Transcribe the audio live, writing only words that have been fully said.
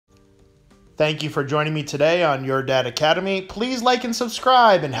Thank you for joining me today on Your Dad Academy. Please like and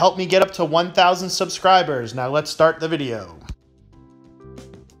subscribe and help me get up to 1,000 subscribers. Now let's start the video.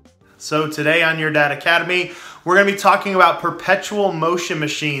 So today on Your Dad Academy, we're going to be talking about perpetual motion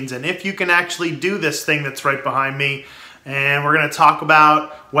machines and if you can actually do this thing that's right behind me. And we're going to talk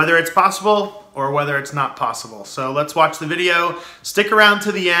about whether it's possible or whether it's not possible. So let's watch the video. Stick around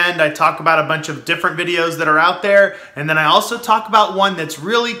to the end. I talk about a bunch of different videos that are out there. And then I also talk about one that's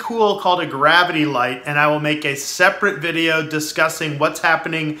really cool called a gravity light. And I will make a separate video discussing what's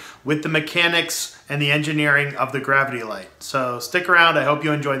happening with the mechanics and the engineering of the gravity light. So stick around. I hope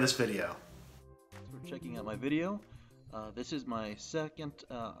you enjoy this video. For checking out my video. This is my second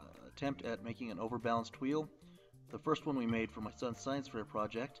attempt at making an overbalanced wheel. The first one we made for my son's science fair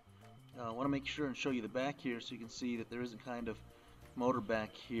project. I want to make sure and show you the back here so you can see that there is a kind of motor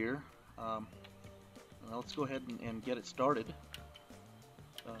back here. Now let's go ahead and get it started.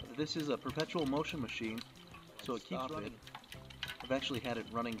 This is a perpetual motion machine, so it keeps running. I've actually had it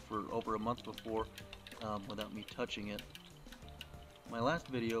running for over a month before without me touching it. My last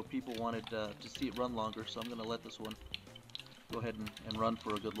video, people wanted to see it run longer, so I'm going to let this one go ahead and run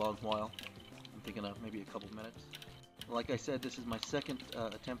for a good long while. I'm thinking of maybe a couple minutes. Like I said, this is my second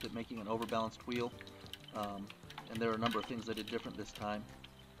attempt at making an overbalanced wheel, and there are a number of things I did different this time.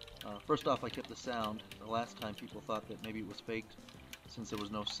 First off, I kept the sound. The last time people thought that maybe it was faked since there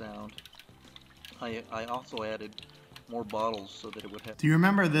was no sound. I also added more bottles so that it would have... Do you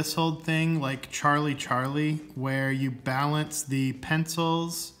remember this old thing like Charlie Charlie where you balance the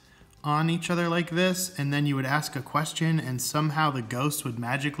pencils on each other like this and then you would ask a question and somehow the ghost would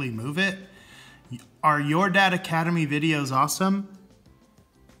magically move it? Are Your Dad Academy videos awesome?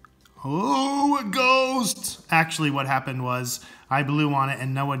 Oh, a ghost! Actually, what happened was I blew on it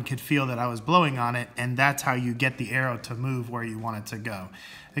and no one could feel that I was blowing on it, and that's how you get the arrow to move where you want it to go.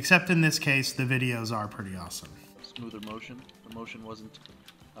 Except in this case, the videos are pretty awesome. Smoother motion. The motion wasn't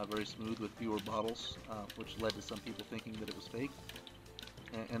very smooth with fewer bottles, which led to some people thinking that it was fake.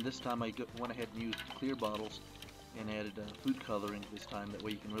 And this time I went ahead and used clear bottles and added food coloring this time. That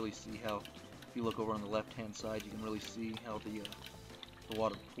way you can really see how... If you look over on the left-hand side, you can really see how the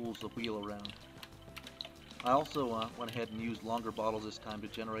water pulls the wheel around. I also went ahead and used longer bottles this time to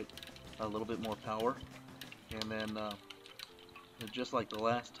generate a little bit more power. And then, just like the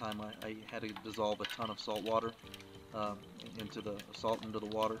last time, I had to dissolve a ton of salt water into the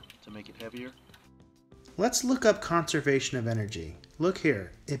water to make it heavier. Let's look up conservation of energy. Look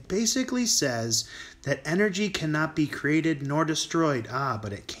here. It basically says that energy cannot be created nor destroyed.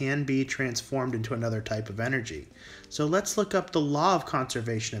 But it can be transformed into another type of energy. So let's look up the law of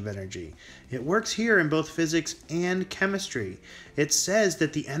conservation of energy. It works here in both physics and chemistry. It says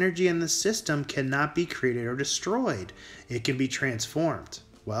that the energy in the system cannot be created or destroyed. It can be transformed.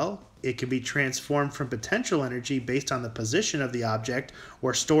 Well, it can be transformed from potential energy based on the position of the object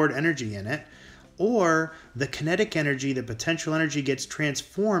or stored energy in it, or the kinetic energy, the potential energy, gets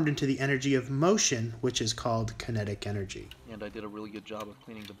transformed into the energy of motion, which is called kinetic energy. And I did a really good job of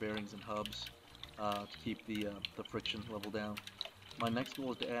cleaning the bearings and hubs to keep the friction level down. My next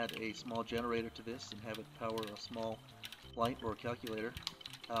goal is to add a small generator to this and have it power a small light or a calculator.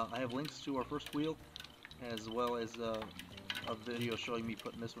 I have links to our first wheel as well as a video showing me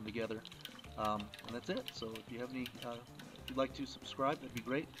putting this one together. And that's it. So if you have any, if you'd like to subscribe, that'd be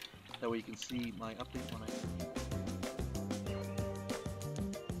great. That way you can see my update when I...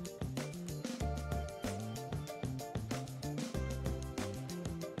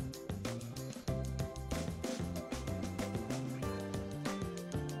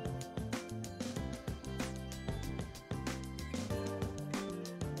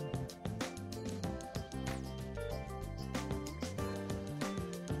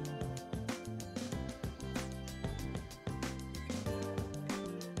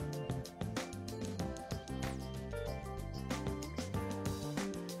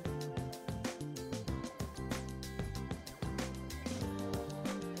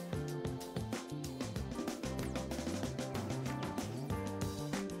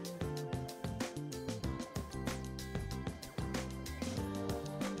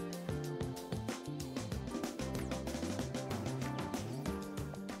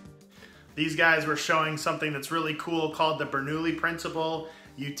 These guys were showing something that's really cool called the Bernoulli Principle.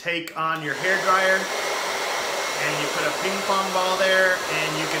 You take on your hairdryer and you put a ping pong ball there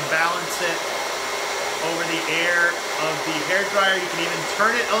and you can balance it over the air of the hairdryer. You can even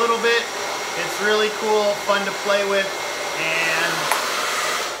turn it a little bit. It's really cool, fun to play with, and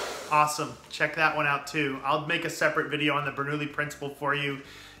awesome. Check that one out too. I'll make a separate video on the Bernoulli Principle for you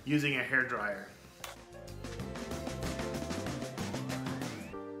using a hairdryer.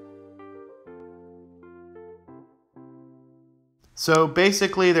 So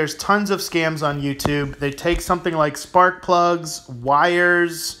basically there's tons of scams on YouTube. They take something like spark plugs,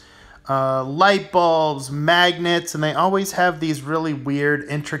 wires, light bulbs, magnets, and they always have these really weird,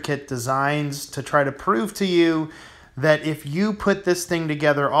 intricate designs to try to prove to you that if you put this thing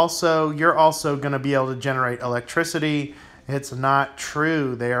together also, you're also going to be able to generate electricity. It's not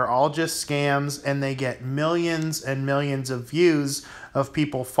true. They are all just scams, and they get millions and millions of views of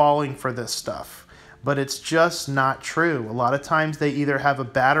people falling for this stuff. But it's just not true. A lot of times they either have a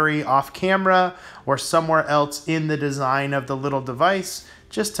battery off camera or somewhere else in the design of the little device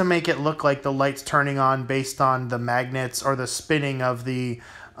just to make it look like the light's turning on based on the magnets or the spinning of the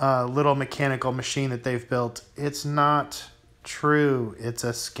little mechanical machine that they've built. It's not true. It's a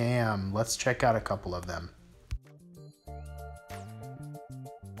scam. Let's check out a couple of them.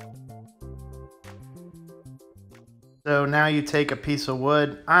 So now you take a piece of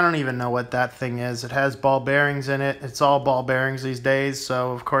wood. I don't even know what that thing is. It has ball bearings in it. It's all ball bearings these days,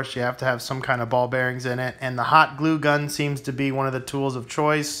 so of course you have to have some kind of ball bearings in it. And the hot glue gun seems to be one of the tools of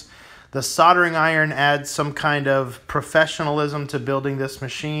choice. The soldering iron adds some kind of professionalism to building this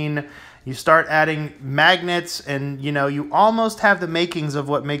machine. You start adding magnets and you almost have the makings of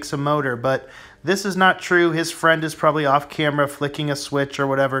what makes a motor, but this is not true. His friend is probably off camera flicking a switch or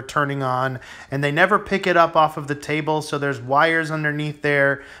whatever, turning on, and they never pick it up off of the table, so there's wires underneath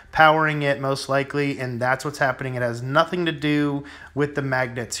there powering it most likely, and that's what's happening. It has nothing to do with the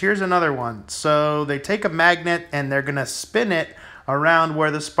magnets. Here's another one. So they take a magnet and they're gonna spin it around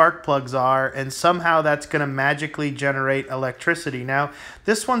where the spark plugs are, and somehow that's going to magically generate electricity. Now,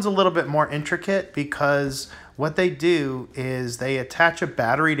 this one's a little bit more intricate because what they do is they attach a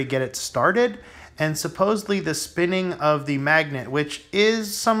battery to get it started, and supposedly the spinning of the magnet, which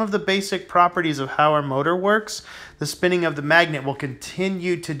is some of the basic properties of how our motor works, the spinning of the magnet will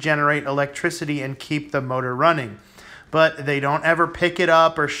continue to generate electricity and keep the motor running. But they don't ever pick it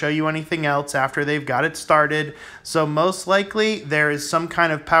up or show you anything else after they've got it started. So most likely there is some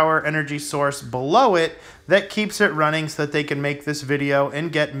kind of power energy source below it that keeps it running so that they can make this video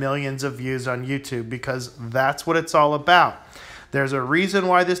and get millions of views on YouTube, because that's what it's all about. There's a reason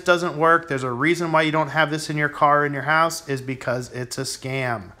why this doesn't work. There's a reason why you don't have this in your car or in your house, is because it's a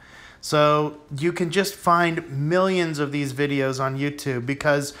scam. So you can just find millions of these videos on YouTube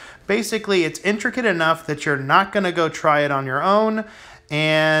because basically it's intricate enough that you're not going to go try it on your own,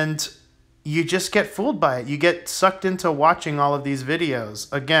 and you just get fooled by it. You get sucked into watching all of these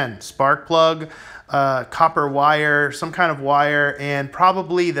videos. Again, spark plug, copper wire, some kind of wire, and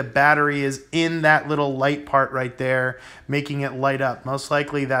probably the battery is in that little light part right there, making it light up. Most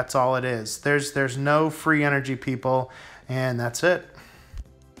likely that's all it is. There's no free energy, people, and that's it.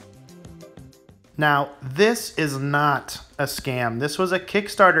 Now, this is not a scam. This was a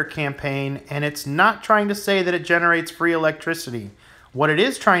Kickstarter campaign, and it's not trying to say that it generates free electricity. What it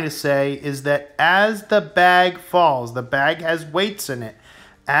is trying to say is that as the bag falls, the bag has weights in it.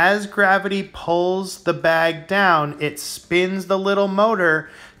 As gravity pulls the bag down, it spins the little motor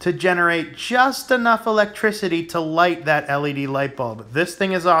to generate just enough electricity to light that LED light bulb. This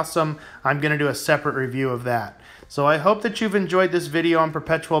thing is awesome. I'm going to do a separate review of that. So I hope that you've enjoyed this video on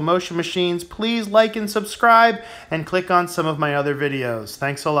perpetual motion machines. Please like and subscribe and click on some of my other videos.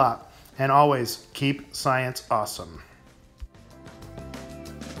 Thanks a lot. And always keep science awesome.